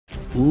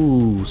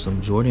Ooh,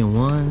 some Jordan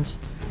 1s.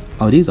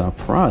 Oh, these are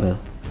Prada.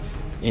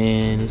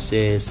 And it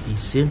says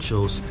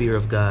Essentials, Fear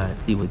of God.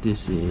 See what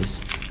this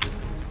is.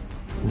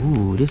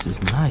 Ooh, this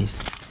is nice.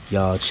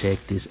 Y'all check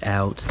this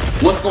out.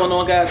 What's going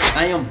on, guys?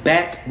 I am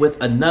back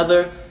with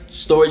another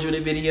storage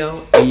unit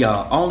video. And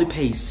y'all only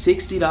paid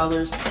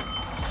 $60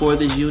 for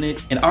this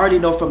unit. And I already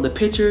know from the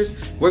pictures,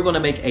 we're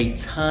gonna make a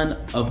ton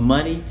of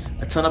money,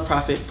 a ton of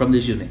profit from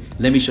this unit.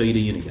 Let me show you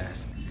the unit,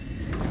 guys.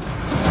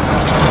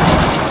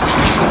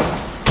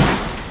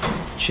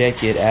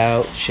 Check it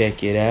out,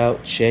 check it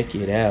out, check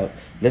it out.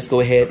 Let's go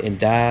ahead and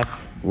dive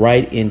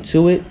right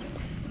into it.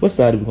 What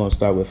side are we gonna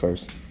start with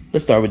first?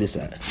 Let's start with this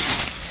side.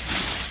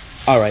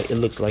 All right, it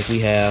looks like we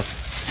have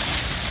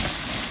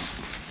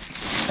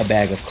a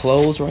bag of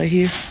clothes right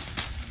here.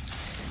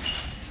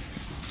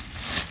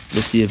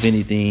 Let's see if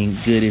anything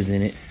good is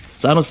in it.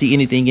 So I don't see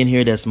anything in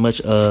here that's much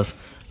of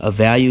a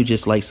value,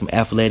 just like some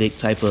athletic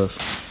type of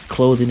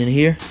clothing in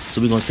here. So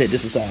we're gonna set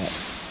this aside.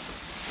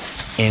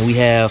 And we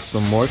have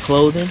some more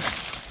clothing.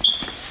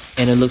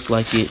 And it looks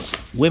like it's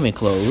women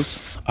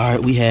clothes. All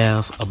right, we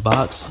have a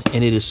box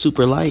and it is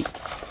super light.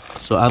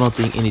 So I don't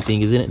think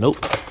anything is in it.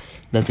 Nope,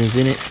 nothing's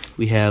in it.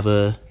 We have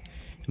a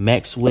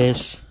Max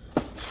West.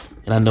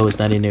 And I know it's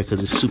not in there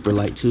because it's super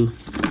light too.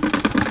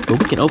 But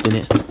we can open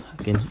it.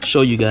 I can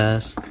show you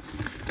guys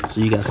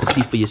so you guys can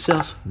see for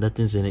yourself.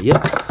 Nothing's in it.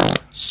 Yep,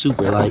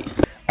 super light.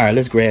 All right,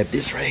 let's grab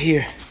this right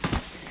here.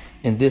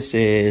 And this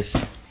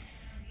is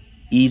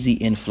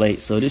Easy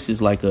Inflate. So this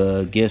is like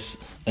a, guess,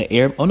 an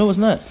air. Oh no, it's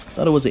not. I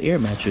thought it was an air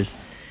mattress,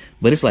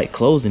 but it's like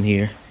clothes in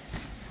here.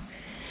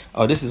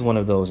 Oh, this is one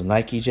of those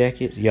Nike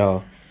jackets,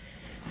 y'all.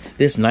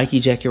 This Nike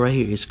jacket right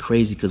here is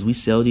crazy because we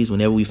sell these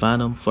whenever we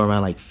find them for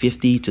around like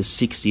 $50 to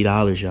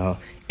 $60, y'all,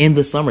 in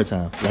the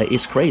summertime. Like,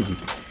 it's crazy.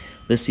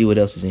 Let's see what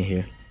else is in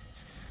here.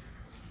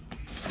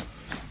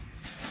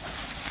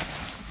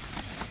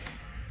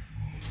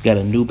 Got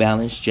a New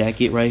Balance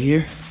jacket right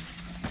here.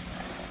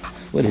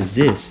 What is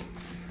this?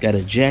 Got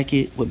a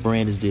jacket. What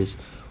brand is this?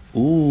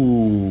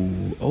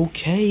 Ooh,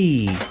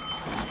 okay.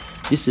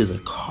 This is a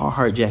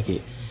Carhartt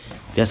jacket.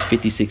 That's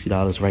 $50,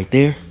 $60 right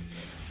there.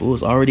 Oh,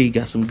 it's already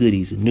got some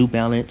goodies. A New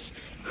Balance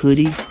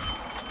hoodie.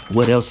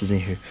 What else is in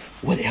here?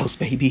 What else,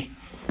 baby?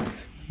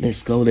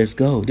 Let's go, let's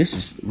go. This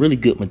is really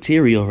good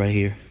material right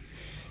here.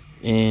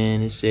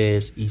 And it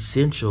says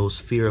Essentials,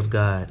 Fear of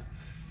God.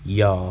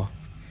 Y'all,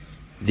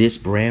 this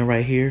brand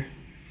right here,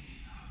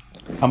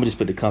 I'm gonna just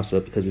put the comps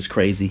up because it's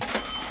crazy.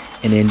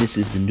 And then this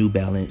is the New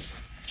Balance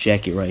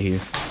jacket right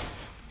here.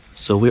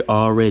 So we're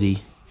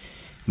already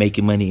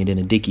making money. And then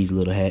the Dickies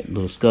little hat,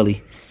 little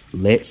Scully.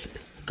 Let's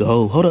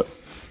go. Hold up.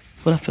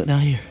 What I felt down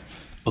here?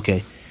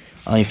 Okay,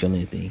 I ain't feeling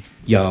anything.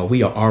 Y'all,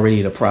 we are already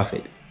at a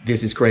profit.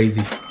 This is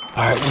crazy.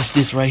 All right, what's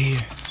this right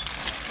here?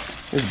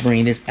 Let's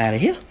bring this out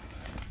of here.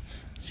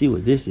 See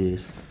what this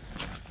is.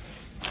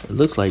 It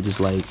looks like just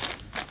like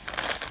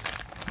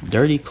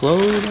dirty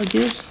clothes, I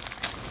guess.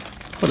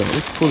 Hold on,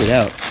 let's pull it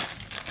out.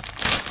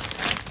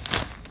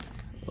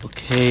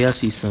 Okay, I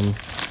see some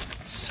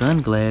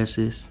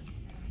sunglasses.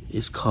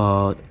 It's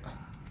called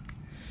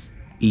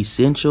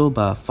Essential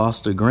by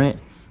Foster Grant.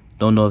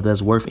 Don't know if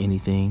that's worth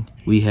anything.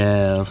 We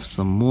have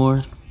some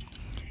more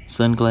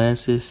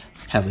sunglasses.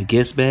 Have a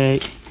Guess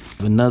bag.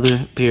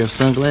 Another pair of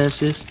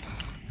sunglasses.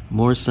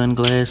 More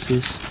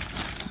sunglasses.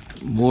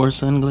 More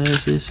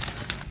sunglasses.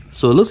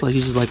 So it looks like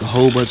it's just like a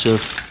whole bunch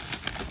of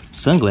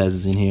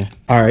sunglasses in here.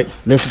 All right,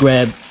 let's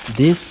grab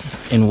this.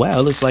 And wow,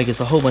 it looks like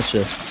it's a whole bunch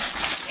of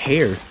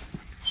hair.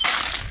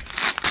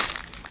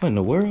 What in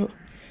the world?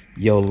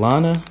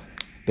 Yolana,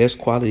 best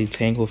quality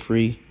tangle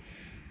free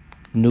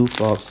new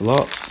Fox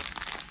locks.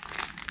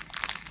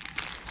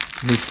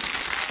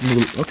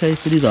 Okay,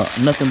 so these are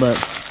nothing but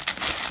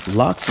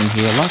locks in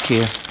here, lock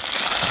hair.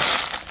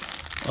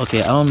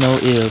 Okay, I don't know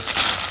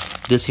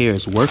if this hair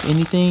is worth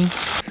anything.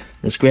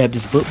 Let's grab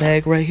this book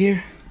bag right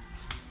here.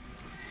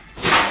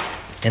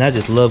 And I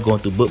just love going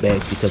through book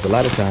bags because a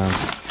lot of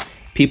times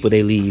people,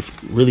 they leave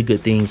really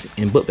good things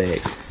in book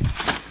bags.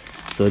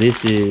 So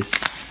this is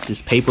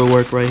this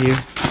paperwork right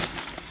here.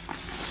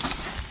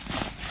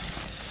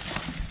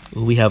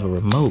 Ooh, we have a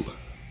remote.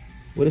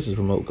 What does this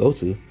remote go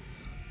to?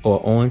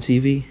 Or on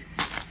TV?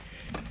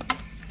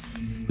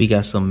 We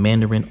got some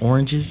mandarin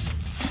oranges.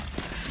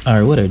 All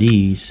right, what are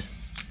these?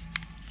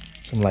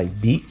 Some like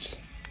Beats.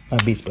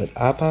 Not Beats, but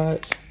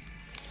iPods.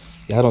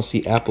 Yeah, I don't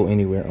see Apple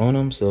anywhere on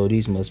them, so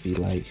these must be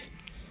like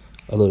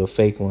a little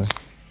fake one.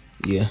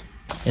 Yeah.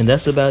 And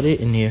that's about it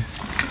in here.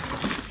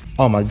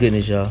 Oh my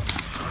goodness, y'all.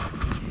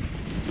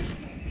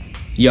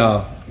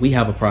 Y'all, we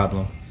have a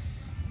problem.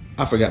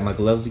 I forgot my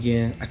gloves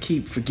again. I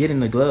keep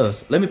forgetting the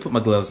gloves. Let me put my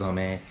gloves on,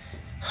 man.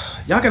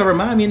 Y'all gotta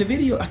remind me in the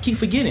video. I keep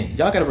forgetting.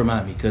 Y'all gotta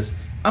remind me because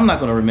I'm not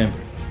gonna remember.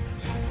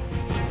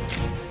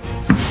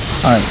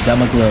 All right, got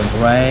my gloves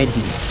right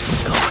here.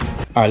 Let's go.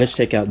 All right, let's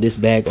check out this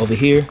bag over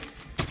here.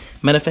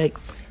 Matter of fact,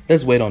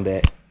 let's wait on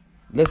that.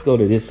 Let's go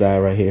to this side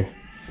right here.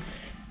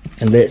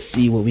 And let's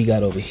see what we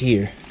got over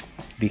here.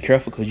 Be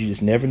careful because you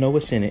just never know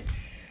what's in it.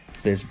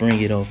 Let's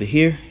bring it over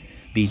here.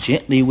 Be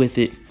gently with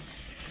it.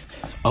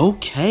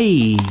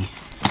 Okay.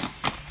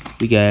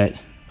 We got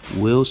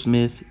Will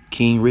Smith,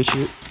 King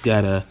Richard.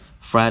 Got a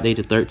Friday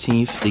the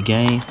 13th, the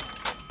game.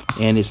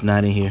 And it's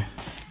not in here.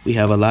 We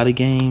have a lot of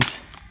games.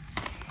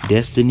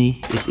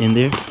 Destiny is in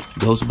there.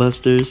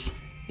 Ghostbusters.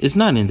 It's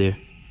not in there.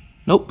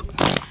 Nope.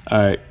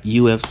 Alright,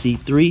 UFC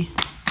 3.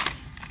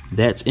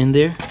 That's in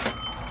there.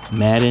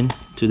 Madden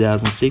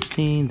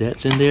 2016.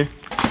 That's in there.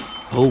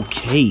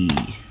 Okay.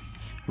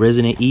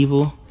 Resident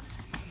Evil.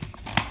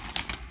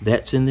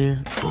 That's in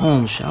there.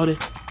 Boom, shout it.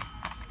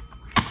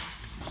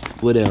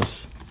 What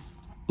else?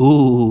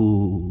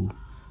 Ooh.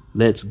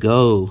 Let's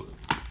go.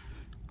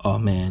 Oh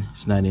man,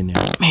 it's not in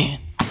there. Man.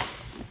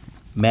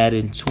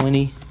 Madden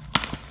 20.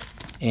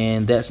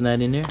 And that's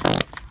not in there.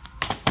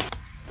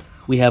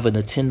 We have a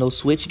Nintendo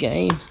Switch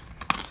game.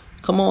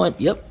 Come on.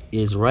 Yep,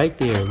 it's right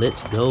there.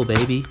 Let's go,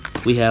 baby.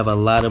 We have a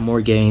lot of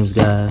more games,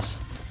 guys.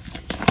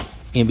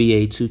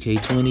 NBA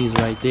 2K20 is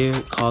right there.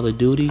 Call of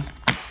Duty.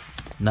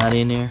 Not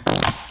in there.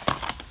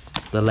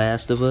 The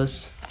Last of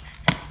Us.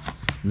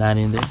 Not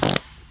in there.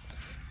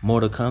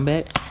 Mortal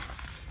Kombat.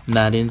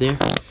 Not in there.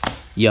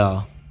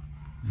 Y'all,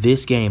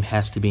 this game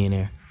has to be in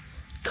there.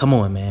 Come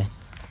on, man.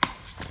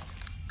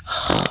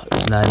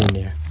 It's not in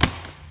there.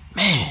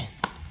 Man.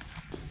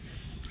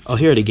 Oh,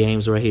 here are the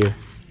games right here.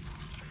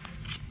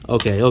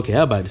 Okay,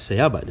 I'm about to say.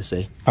 All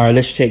right,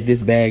 let's check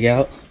this bag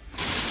out.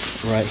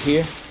 Right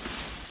here.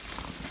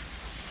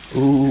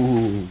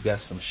 Ooh,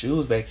 got some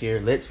shoes back here.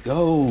 Let's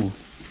go.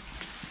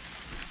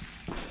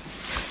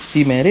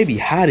 See, man, they be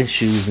hiding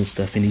shoes and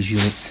stuff in these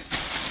units.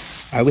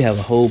 All right, we have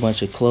a whole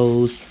bunch of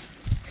clothes.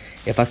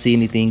 If I see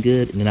anything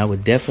good, then I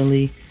would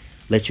definitely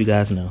let you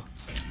guys know.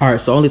 All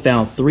right, so I only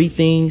found 3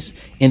 things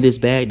in this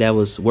bag that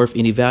was worth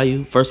any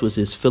value. First was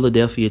this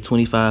Philadelphia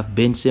 25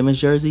 Ben Simmons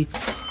jersey.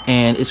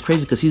 And it's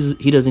crazy because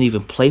he doesn't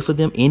even play for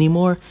them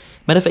anymore.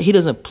 Matter of fact, he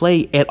doesn't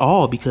play at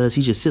all because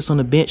he just sits on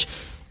the bench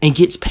and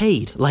gets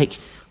paid. Like,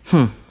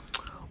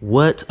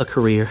 what a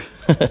career.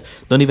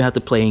 Don't even have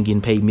to play and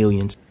getting paid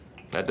millions.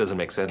 That doesn't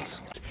make sense.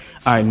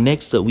 All right,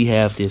 next up we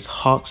have this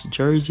Hawks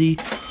jersey.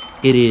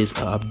 It is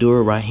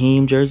Abdur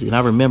Rahim jersey. And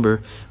I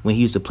remember when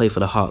he used to play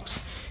for the Hawks.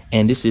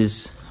 And this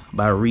is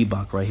by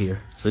Reebok right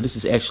here. So this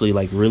is actually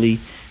like really,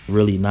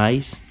 really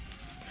nice.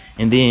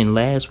 And then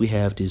last we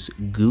have this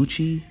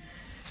Gucci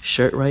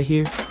shirt right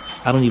here.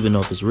 I don't even know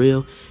if it's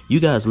real.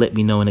 You guys let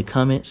me know in the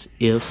comments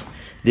if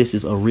this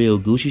is a real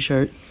Gucci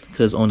shirt.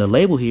 Because on the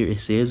label here it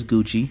says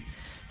Gucci.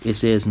 It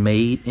says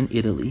made in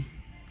Italy.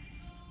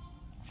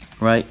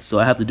 Right? So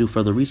I have to do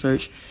further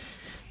research.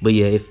 But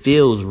yeah, it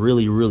feels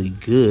really, really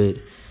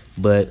good.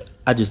 But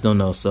I just don't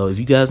know. So if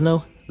you guys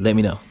know, let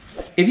me know.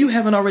 If you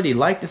haven't already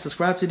liked and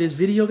subscribed to this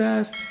video,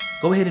 guys,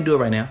 go ahead and do it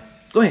right now.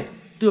 Go ahead.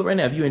 Do it right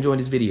now if you're enjoying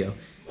this video.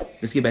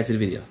 Let's get back to the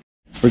video.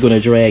 We're going to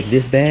drag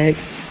this bag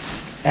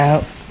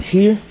out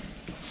here.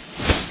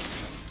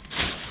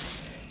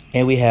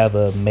 And we have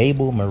a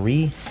Mabel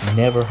Marie.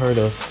 Never heard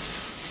of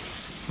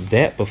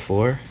that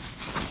before.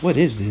 What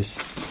is this?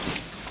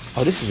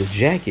 Oh, this is a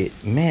jacket.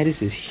 Man,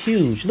 this is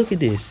huge. Look at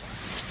this.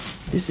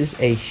 This is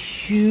a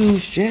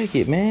huge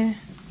jacket, man.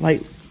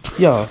 Like,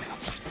 y'all.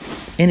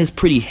 And it's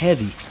pretty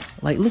heavy.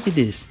 Like, look at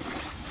this.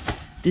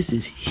 This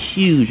is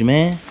huge,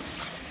 man.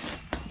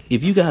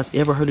 If you guys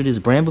ever heard of this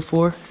brand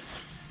before,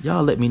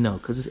 y'all let me know.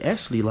 Because it's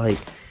actually, like,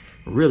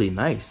 really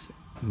nice.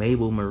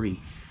 Mabel Marie.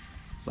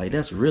 Like,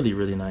 that's really,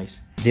 really nice.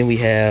 Then we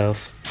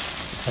have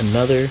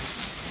another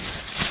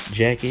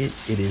jacket.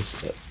 It is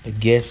a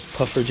Guess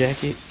puffer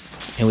jacket.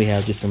 And we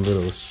have just some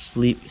little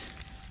sleep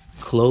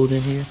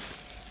clothing here.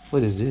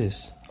 What is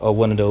this? Oh,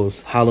 one of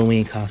those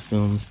Halloween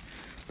costumes.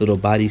 Little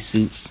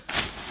bodysuits.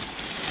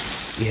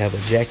 We have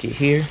a jacket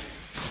here.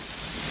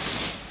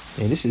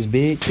 And this is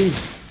big too.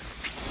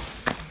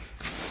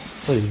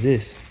 What is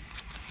this?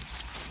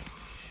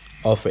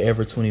 Oh,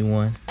 Forever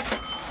 21.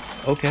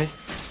 Okay.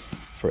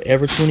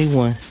 Forever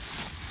 21.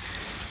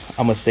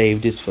 I'm gonna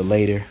save this for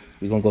later.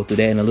 We're gonna go through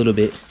that in a little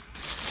bit.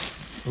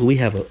 Oh, we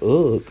have a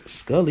UGG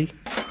Scully.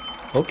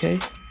 Okay.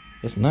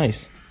 That's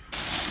nice.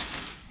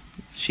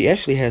 She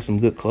actually has some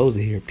good clothes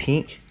in here.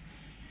 Pink.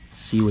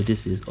 See what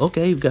this is.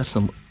 Okay, we've got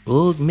some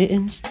UGG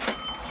mittens.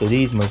 So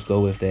these must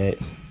go with that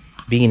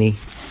beanie.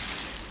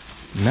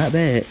 Not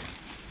bad.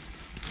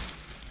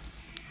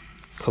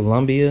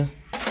 Columbia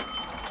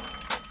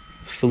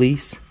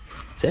fleece.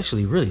 It's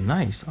actually really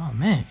nice. Oh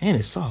man, and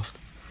it's soft.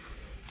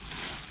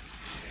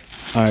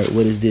 All right,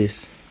 what is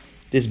this?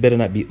 This better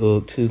not be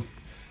UGG too.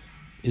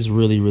 It's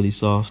really, really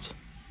soft.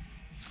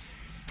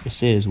 It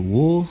says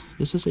wool.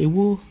 Does it say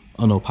wool?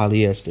 Oh no,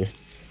 polyester.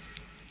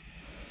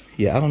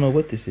 Yeah, I don't know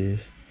what this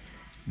is,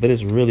 but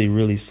it's really,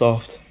 really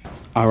soft.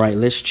 All right,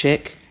 let's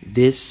check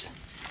this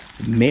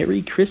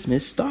Merry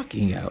Christmas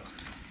stocking out.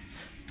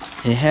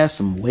 And it has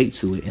some weight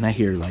to it, and I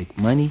hear like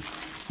money,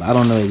 but I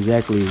don't know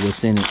exactly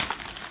what's in it.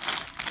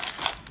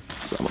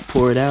 So I'm gonna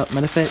pour it out.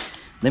 Matter of fact,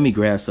 let me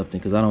grab something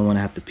because I don't want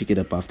to have to pick it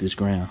up off this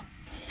ground.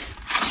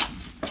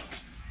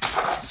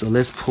 So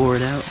let's pour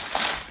it out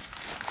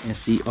and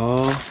see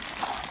all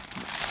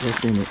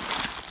that's in it.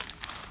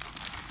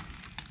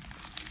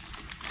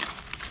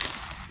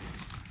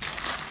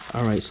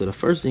 All right, so the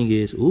first thing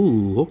is,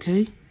 ooh,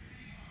 okay,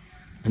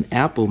 an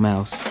Apple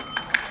mouse.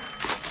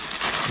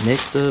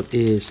 Next up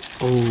is,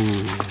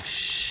 oh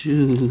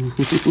shoot,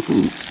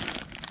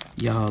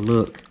 y'all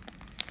look,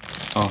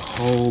 a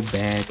whole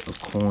bag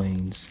of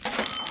coins.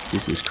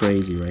 This is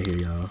crazy right here,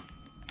 y'all.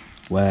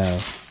 Wow.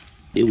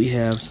 Here we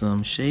have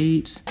some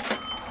shades.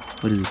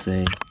 What does it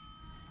say?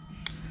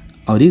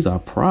 Oh, these are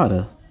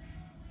Prada.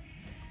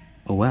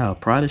 Oh wow,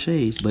 Prada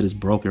shades, but it's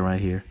broken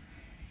right here.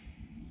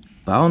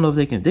 But I don't know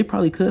if they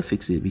probably could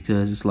fix it,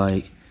 because it's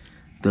like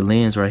the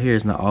lens right here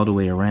is not all the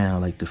way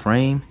around, like the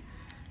frame.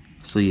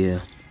 So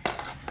yeah,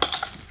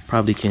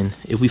 probably can,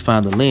 if we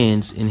find the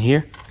lens in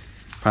here,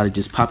 probably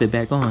just pop it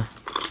back on.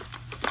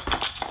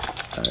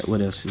 All right,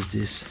 what else is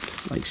this?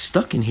 It's like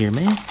stuck in here,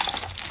 man.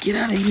 Get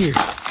out of here,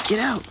 get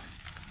out.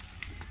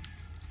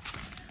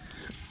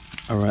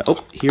 All right,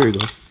 oh, here we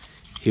go.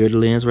 Here are the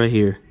lens right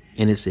here,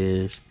 and it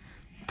says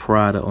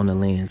Prada on the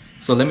lens.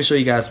 So let me show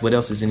you guys what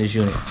else is in this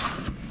unit.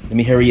 Let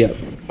me hurry up.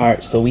 All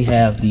right, so we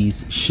have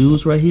these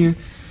shoes right here,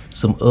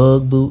 some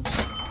UGG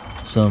boots,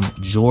 some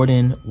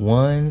Jordan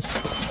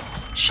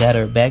 1s,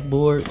 shattered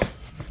backboard.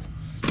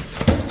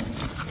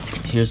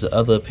 Here's the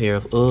other pair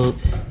of UGG.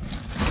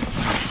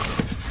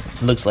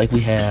 Looks like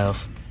we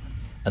have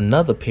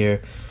another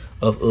pair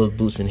of UGG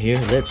boots in here.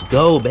 Let's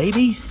go,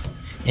 baby.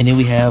 And then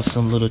we have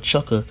some little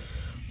Chukka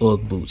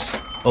UGG boots.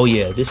 Oh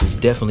yeah, this is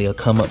definitely a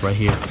come up right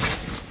here.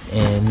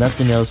 And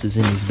nothing else is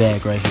in this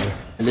bag right here.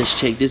 Let's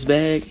check this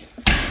bag.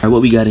 All right,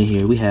 what we got in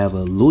here? We have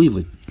a Louis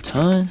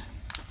Vuitton.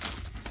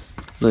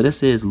 Look, that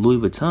says Louis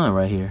Vuitton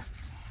right here.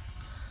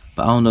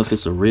 But I don't know if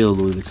it's a real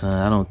Louis Vuitton.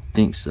 I don't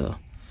think so.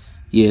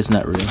 Yeah, it's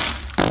not real.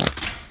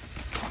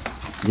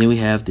 Then we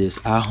have this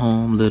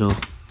iHome little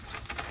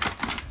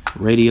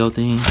radio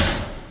thing.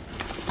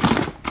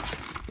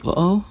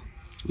 Uh-oh.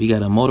 We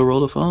got a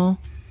Motorola phone.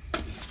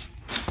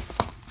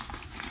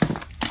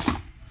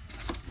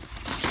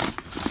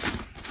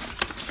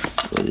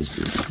 What is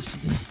this?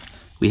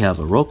 We have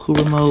a Roku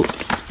remote.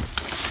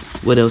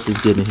 What else is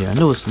good in here? I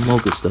know it's some more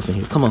good stuff in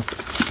here. Come on.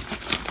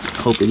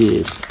 Hope it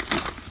is.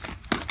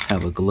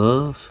 Have a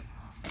glove.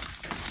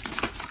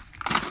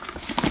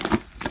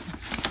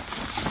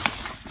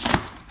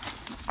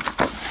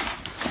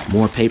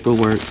 More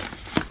paperwork.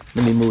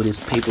 Let me move this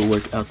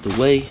paperwork out the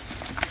way.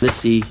 Let's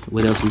see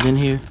what else is in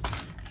here.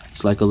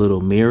 It's like a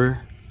little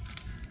mirror.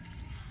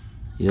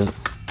 Yep.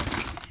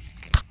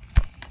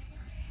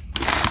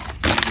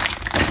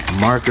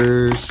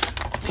 Markers,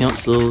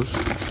 pencils,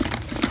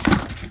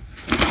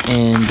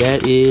 and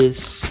that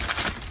is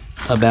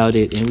about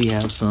it. And we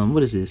have some,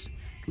 what is this?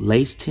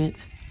 Lace tint.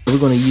 We're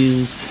gonna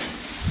use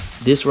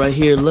this right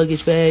here,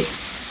 luggage bag,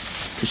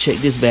 to check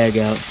this bag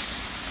out.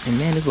 And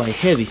man, it's like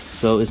heavy,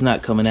 so it's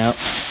not coming out.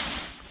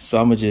 So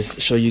I'm gonna just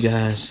show you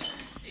guys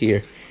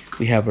here.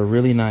 We have a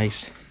really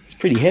nice, it's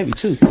pretty heavy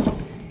too.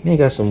 Man,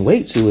 got some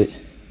weight to it.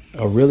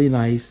 A really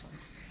nice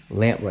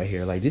lamp right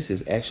here. Like, this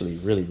is actually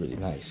really, really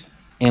nice.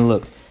 And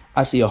look,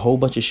 I see a whole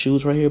bunch of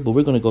shoes right here, but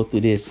we're gonna go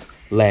through this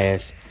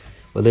last.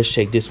 But let's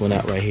check this one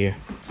out right here.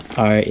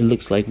 All right, it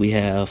looks like we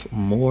have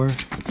more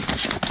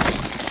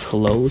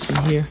clothes in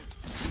here.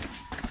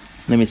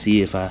 Let me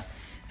see if I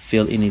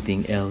feel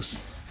anything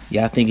else.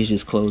 Yeah, I think it's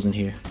just clothes in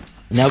here.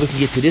 Now we can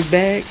get to this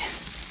bag.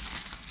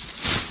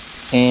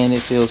 And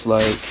it feels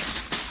like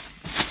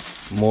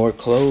more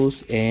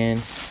clothes,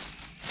 and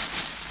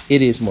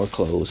it is more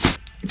clothes.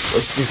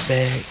 What's this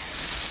bag?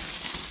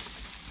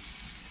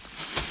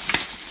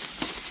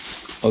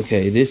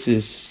 Okay, this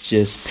is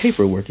just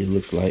paperwork, it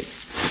looks like.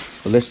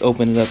 But let's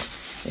open it up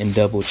and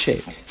double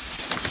check.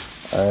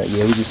 Alright,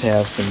 yeah, we just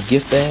have some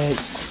gift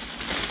bags,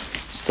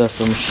 stuff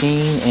from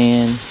Shein,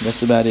 and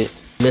that's about it.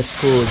 Let's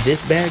pull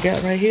this bag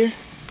out right here.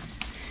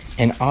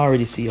 And I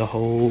already see a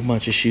whole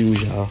bunch of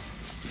shoes, y'all.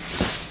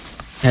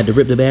 I had to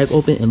rip the bag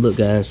open, and look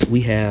guys,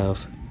 we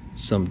have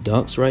some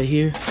Dunks right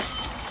here.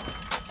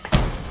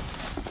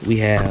 We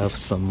have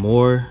some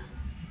more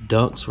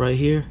Dunks right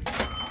here.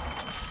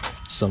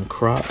 Some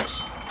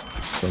Crocs.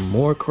 Some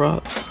more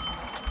Crocs.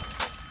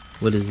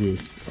 What is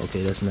this?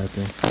 Okay, that's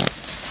nothing.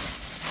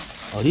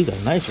 Oh, these are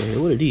nice right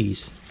here. What are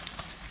these?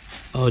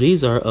 Oh,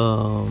 these are,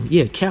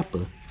 yeah,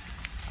 Kappa.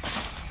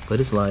 But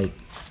it's like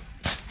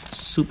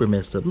super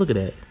messed up. Look at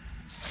that.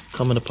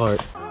 Coming apart.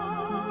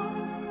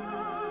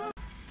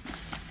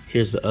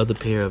 Here's the other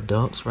pair of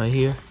Dunks right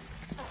here.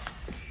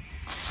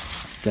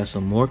 Got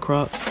some more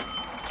Crocs.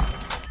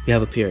 We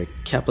have a pair of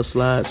Kappa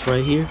slides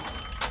right here.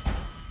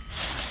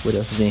 What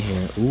else is in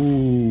here?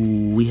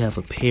 Ooh, we have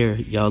a pair.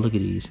 Y'all look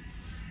at these.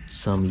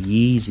 Some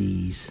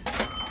Yeezys.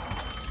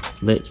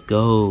 Let's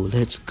go.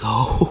 Let's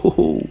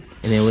go.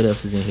 And then what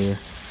else is in here?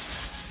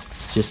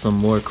 Just some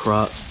more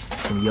Crocs.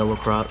 Some yellow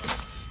Crocs.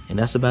 And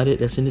that's about it.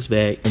 That's in this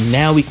bag. And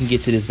now we can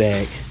get to this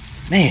bag.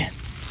 Man.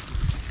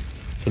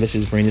 So let's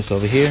just bring this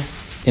over here.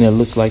 And it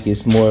looks like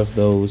it's more of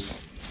those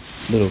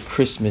little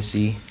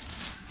Christmassy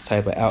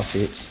type of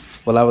outfits.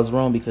 Well, I was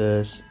wrong,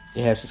 because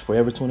it has this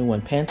Forever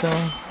 21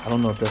 Pantone. I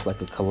don't know if that's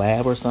like a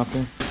collab or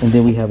something. And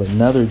then we have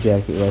another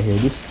jacket right here.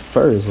 This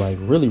fur is like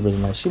really, really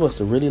nice. She must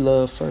have really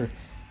loved fur.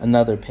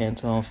 Another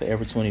Pantone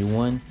Forever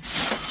 21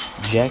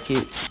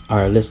 jacket. All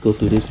right, let's go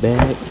through this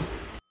bag.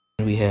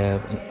 We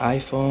have an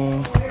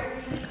iPhone.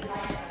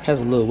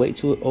 Has a little weight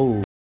to it.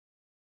 Oh.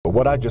 But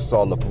what I just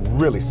saw looked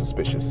really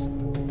suspicious.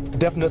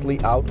 Definitely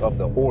out of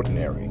the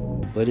ordinary.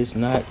 But it's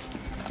not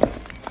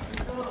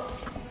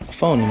a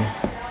phone in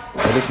there.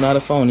 But it's not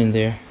a phone in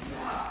there.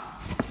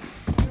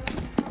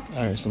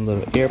 All right, some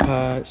little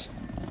AirPods.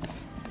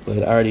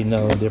 But I already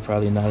know they're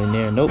probably not in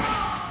there. Nope.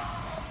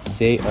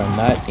 They are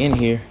not in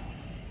here.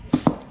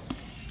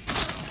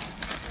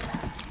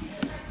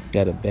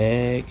 Got a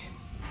bag.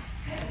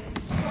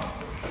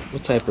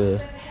 What type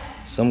of...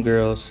 Some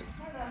girls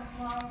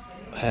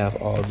have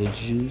all the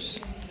juice.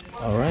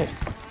 All right.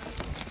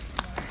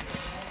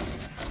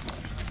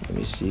 Let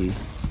me see.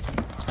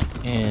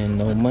 And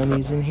no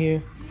money's in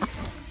here.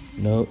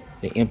 Nope.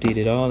 They emptied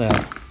it all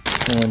out.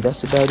 And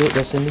that's about it.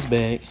 That's in this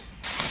bag.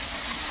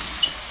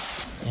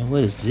 And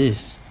what is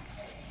this?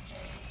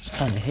 It's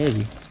kind of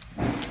heavy.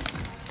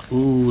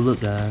 Ooh, look,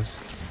 guys.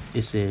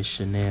 It says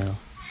Chanel.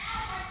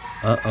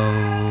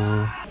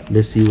 Uh-oh.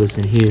 Let's see what's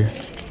in here.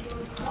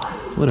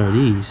 What are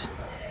these?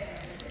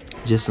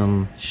 Just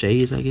some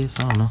shades, I guess.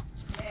 I don't know.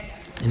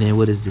 And then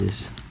what is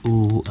this?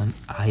 Ooh, an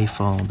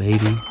iPhone,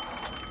 baby.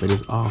 But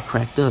it's all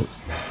cracked up.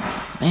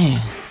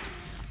 Man,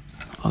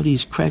 all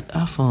these cracked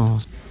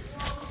iPhones.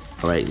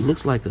 All right,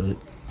 looks like a...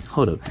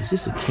 Hold up, is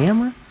this a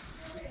camera?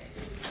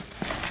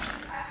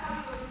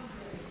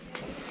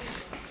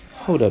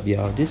 Hold up,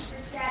 y'all.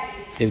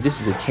 If this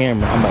is a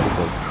camera, I'm about to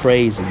go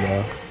crazy,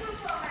 y'all.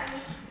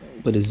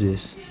 What is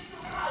this?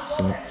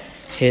 Some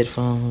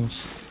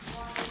headphones.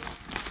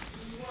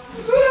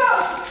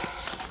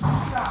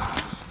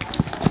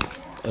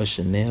 A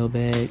Chanel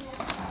bag.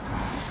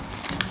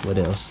 What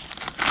else?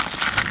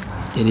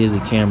 It is a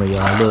camera,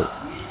 y'all. Look.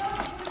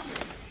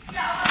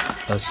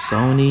 A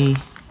Sony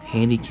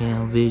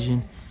Handycam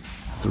Vision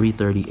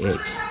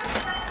 330X.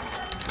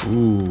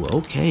 Ooh,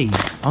 okay.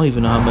 I don't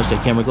even know how much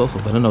that camera go for,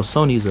 but I know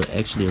Sony's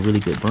actually a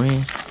really good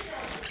brand.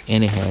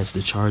 And it has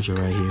the charger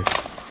right here.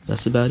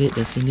 That's about it.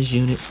 That's in this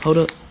unit. Hold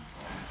up.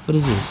 What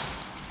is this?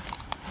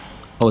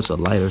 Oh, it's a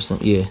light or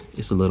something. Yeah,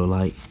 it's a little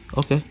light.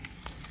 Okay.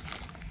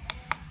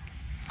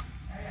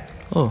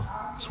 Oh,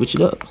 switch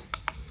it up.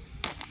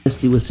 Let's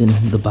see what's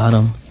in the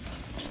bottom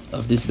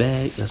of this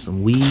bag. Got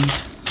some weave.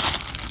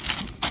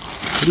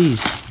 What are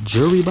these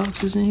jewelry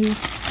boxes in here?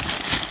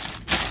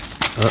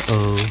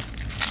 Uh-oh.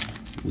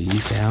 We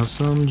found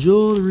some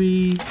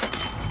jewelry.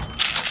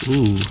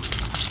 Ooh.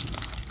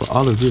 But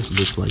all of this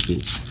looks like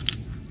it's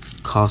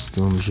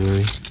costume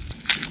jewelry.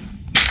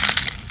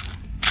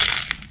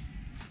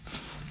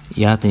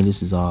 Yeah, I think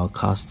this is all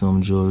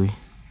costume jewelry.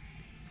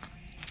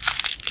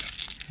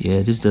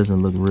 Yeah, this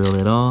doesn't look real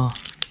at all.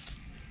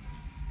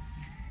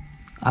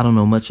 I don't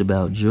know much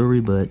about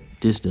jewelry, but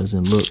this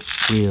doesn't look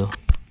real.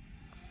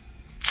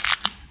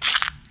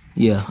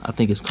 Yeah, I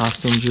think it's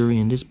costume jewelry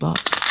in this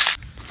box.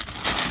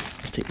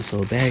 Let's take this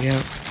whole bag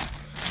out.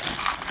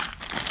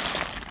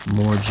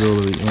 More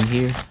jewelry in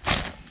here.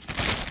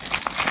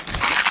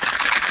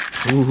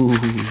 Ooh,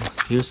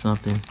 here's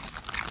something.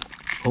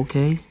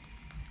 Okay.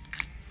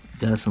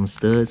 Got some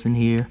studs in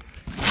here.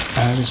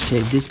 All right, let's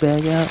check this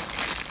bag out.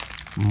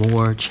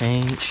 More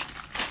change.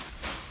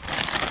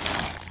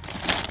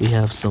 We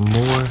have some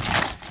more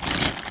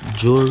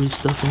jewelry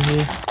stuff in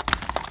here.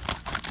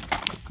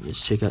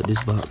 Let's check out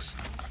this box.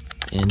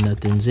 And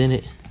nothing's in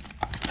it.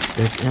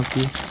 That's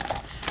empty.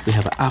 We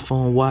have an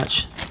iPhone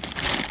watch.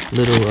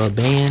 Little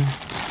band.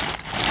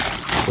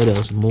 What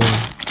else? More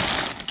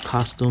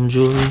costume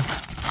jewelry.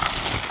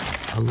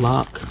 A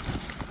lock.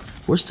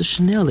 Where's the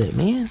Chanel at,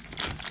 man?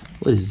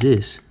 What is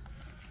this?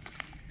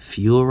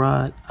 Fuel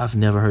rod? I've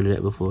never heard of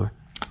that before.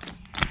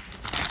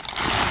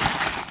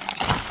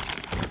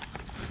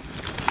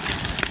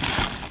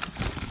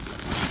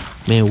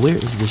 Man, where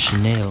is the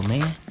Chanel,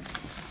 man?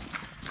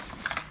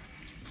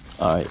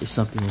 All right, there's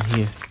something in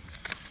here.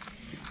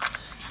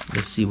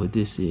 Let's see what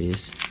this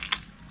is.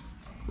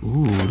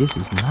 Ooh, this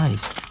is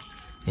nice.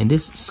 And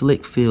this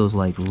slick feels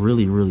like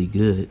really, really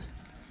good.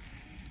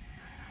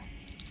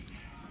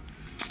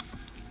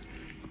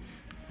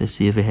 Let's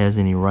see if it has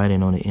any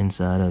writing on the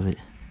inside of it.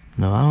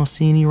 No, I don't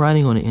see any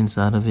writing on the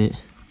inside of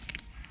it.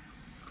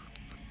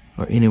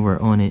 Or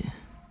anywhere on it.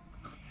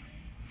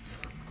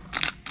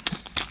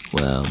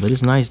 Wow, but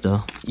it's nice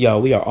though. Y'all,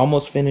 we are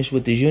almost finished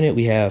with this unit.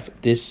 We have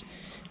this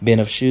bin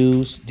of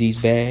shoes, these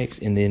bags,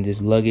 and then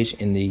this luggage,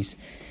 and these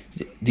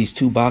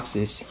two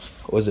boxes.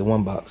 Or is it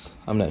one box?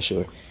 I'm not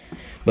sure.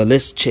 But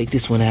let's check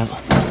this one out.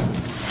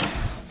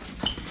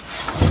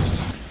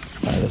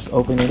 Alright, let's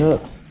open it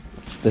up.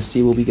 Let's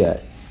see what we got.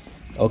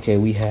 Okay,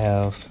 we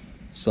have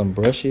some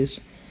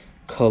brushes,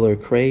 Color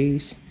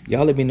Craze.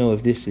 Y'all let me know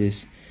if this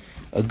is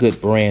a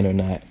good brand or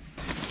not.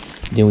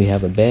 Then we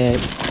have a bag.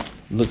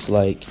 Looks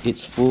like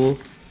it's full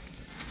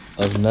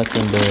of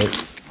nothing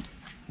but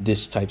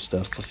this type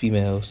stuff for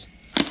females.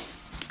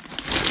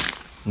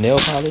 Nail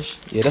polish?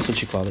 Yeah, that's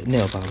what you call it,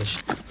 nail polish.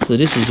 So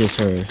this is just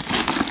her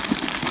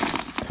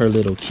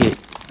little kit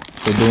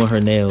for doing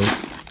her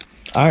nails.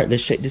 All right,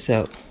 let's check this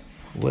out.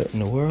 What in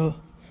the world?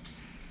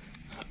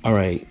 All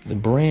right, the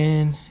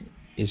brand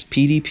is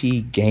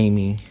PDP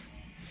Gaming.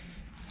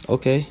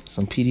 Okay,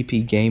 some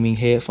PDP Gaming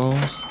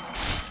headphones.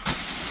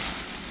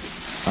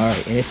 All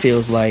right, and it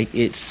feels like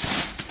it's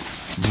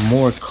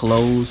more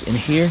clothes in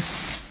here.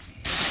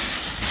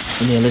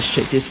 And then let's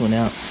check this one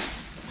out.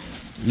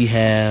 We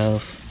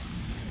have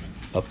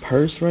a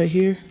purse right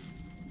here.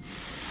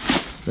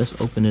 Let's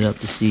open it up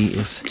to see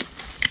if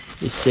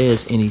it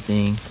says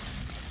anything.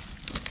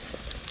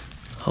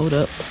 Hold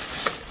up.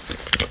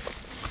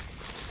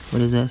 What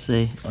does that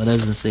say? Oh, that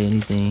doesn't say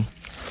anything.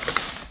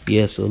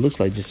 Yeah, so it looks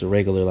like just a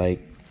regular, like,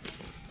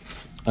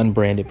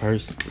 unbranded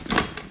purse.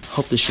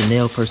 Hope the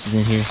Chanel purse is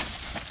in here.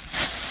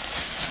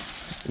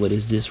 What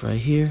is this right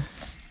here?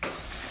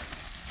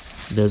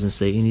 Doesn't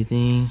say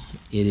anything.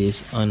 It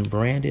is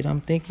unbranded,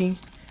 I'm thinking.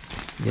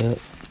 Yep.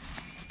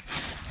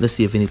 Let's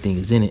see if anything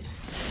is in it.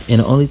 And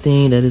the only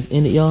thing that is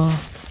in it, y'all,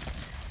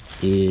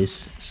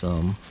 is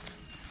some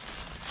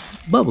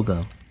bubble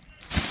gum.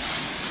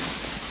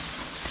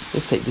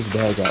 Let's take this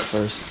bag out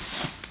first.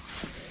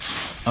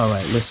 All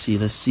right, let's see.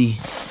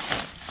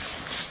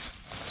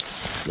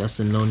 That's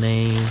a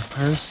no-name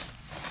purse.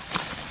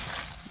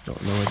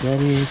 Don't know what that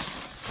is.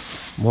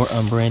 More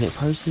unbranded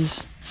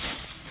purses.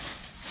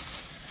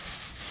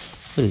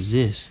 What is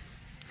this?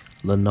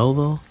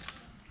 Lenovo?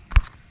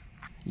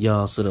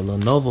 Y'all, so the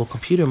Lenovo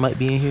computer might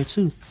be in here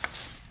too.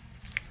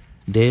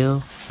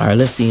 Dell. All right,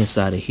 let's see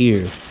inside of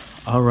here.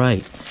 All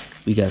right,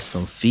 we got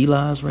some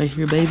Filas right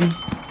here, baby.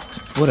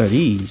 What are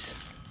these?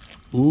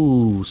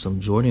 Ooh, some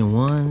Jordan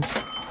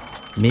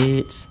 1s,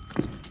 mids.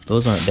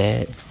 Those aren't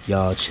bad.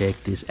 Y'all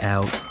check this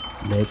out.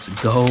 Let's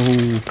go.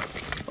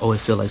 Oh,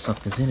 it feels like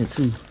something's in it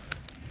too.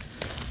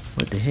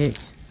 What the heck?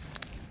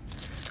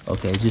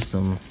 Okay, just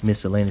some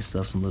miscellaneous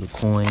stuff, some little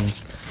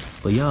coins.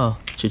 But y'all,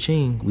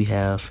 cha-ching, we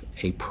have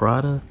a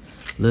Prada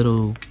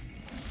little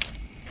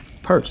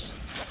purse.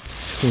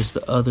 Here's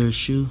the other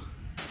shoe.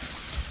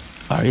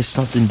 All right, there's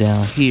something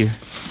down here.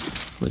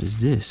 What is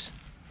this?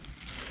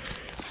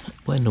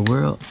 What in the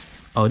world?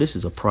 Oh, this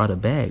is a Prada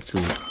bag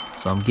too.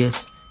 So I'm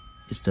guessing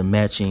it's the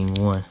matching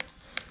one.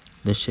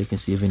 Let's check and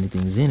see if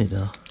anything's in it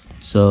though.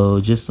 So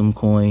just some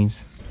coins.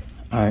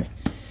 All right,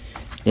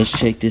 let's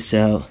check this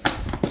out.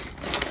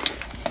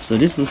 So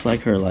this looks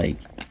like her like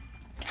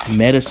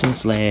medicine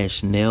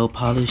 / nail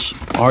polish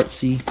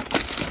artsy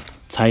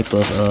type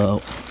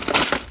of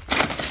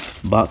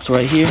box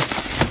right here.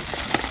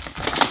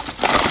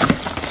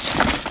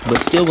 But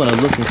still gonna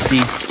look and see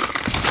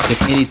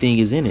if anything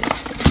is in it.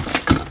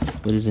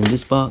 What is in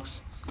this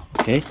box?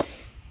 Okay,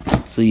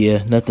 so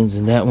yeah, nothing's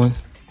in that one.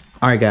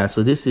 All right guys,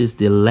 so this is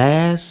the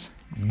last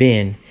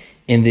bin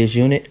in this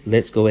unit.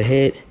 Let's go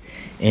ahead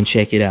and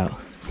check it out.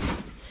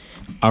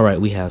 All right,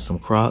 we have some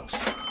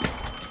Crocs.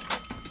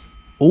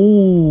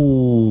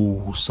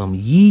 Ooh, some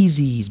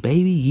Yeezys,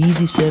 baby.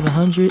 Yeezy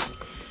 700s.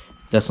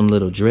 Got some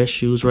little dress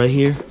shoes right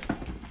here.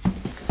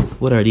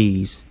 What are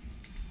these?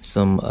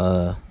 Some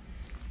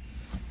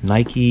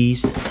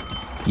Nikes.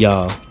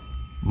 Y'all,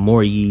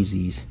 more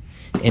Yeezys.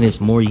 And it's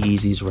more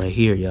Yeezys right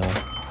here, y'all.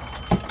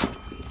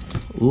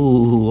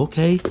 Ooh,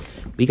 okay.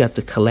 We got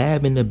the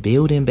collab in the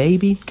building,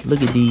 baby.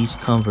 Look at these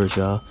Converse,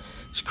 y'all.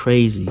 It's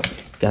crazy.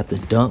 Got the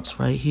Dunks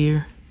right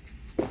here.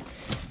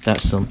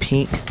 Got some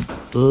pink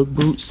Ugg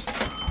boots.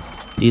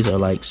 These are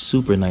like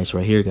super nice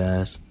right here,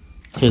 guys.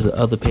 Here's the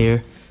other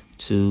pair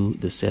to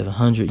the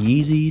 700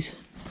 Yeezys.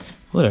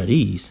 What are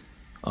these?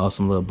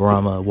 Awesome little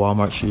Brahma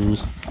Walmart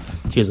shoes.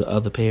 Here's the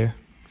other pair.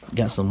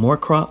 Got some more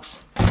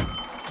Crocs.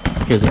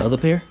 Here's the other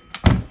pair.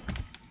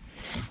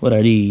 What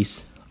are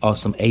these?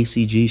 Awesome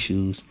ACG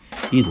shoes.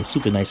 These are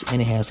super nice,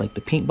 and it has like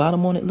the pink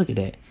bottom on it. Look at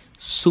that.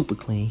 Super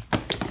clean.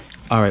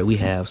 All right, we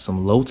have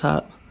some low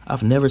top.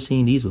 I've never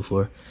seen these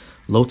before.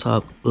 Low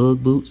top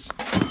Ugg boots.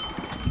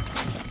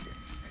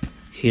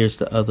 Here's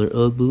the other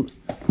Ugg boot.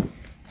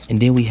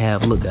 And then we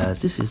have, look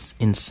guys, this is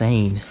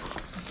insane.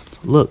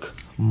 Look,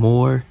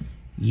 more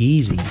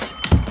Yeezys.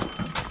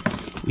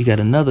 We got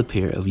another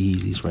pair of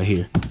Yeezys right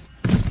here.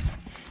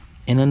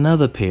 And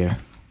another pair.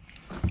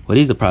 Well,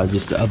 these are probably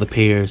just the other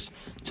pairs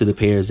to the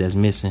pairs that's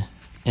missing.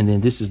 And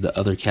then this is the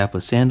other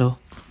Kappa sandal.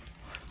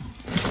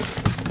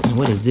 And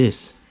what is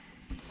this?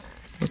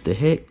 What the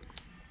heck?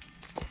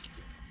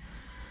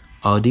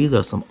 Oh, these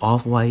are some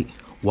off-white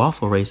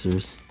waffle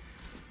racers.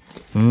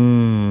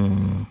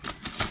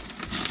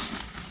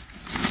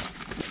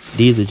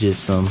 These are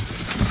just some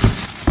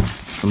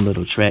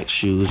little track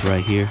shoes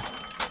right here.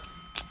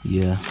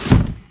 Yeah.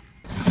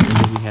 And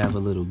then we have a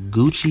little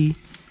Gucci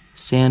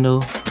sandal,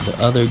 the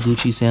other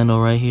Gucci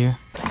sandal right here.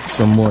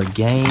 Some more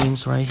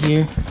games right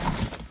here.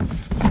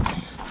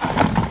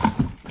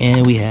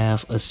 And we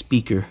have a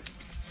speaker,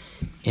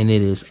 and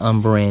it is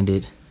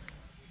unbranded,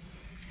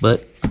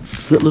 but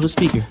good little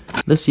speaker.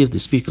 Let's see if the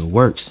speaker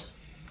works.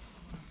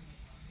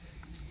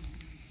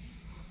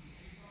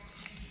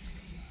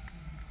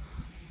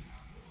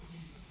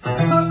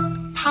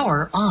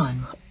 Power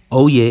on.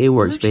 Oh yeah, it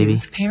works,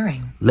 baby.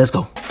 Pairing. Let's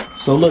go.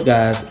 So look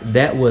guys,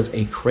 that was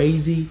a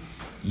crazy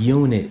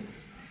unit.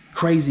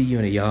 Crazy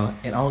unit, y'all.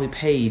 And I only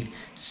paid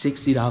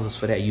 $60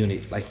 for that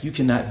unit. Like, you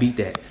cannot beat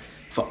that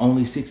for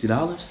only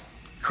 $60.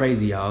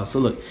 Crazy, y'all. So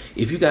look,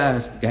 if you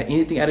guys got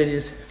anything out of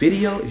this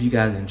video, if you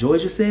guys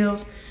enjoyed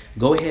yourselves,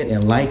 go ahead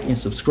and like and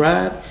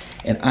subscribe.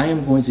 And I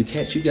am going to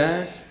catch you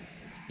guys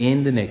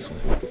in the next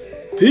one.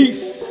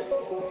 Peace.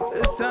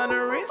 It's time to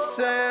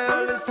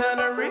resell. It's time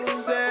to resell.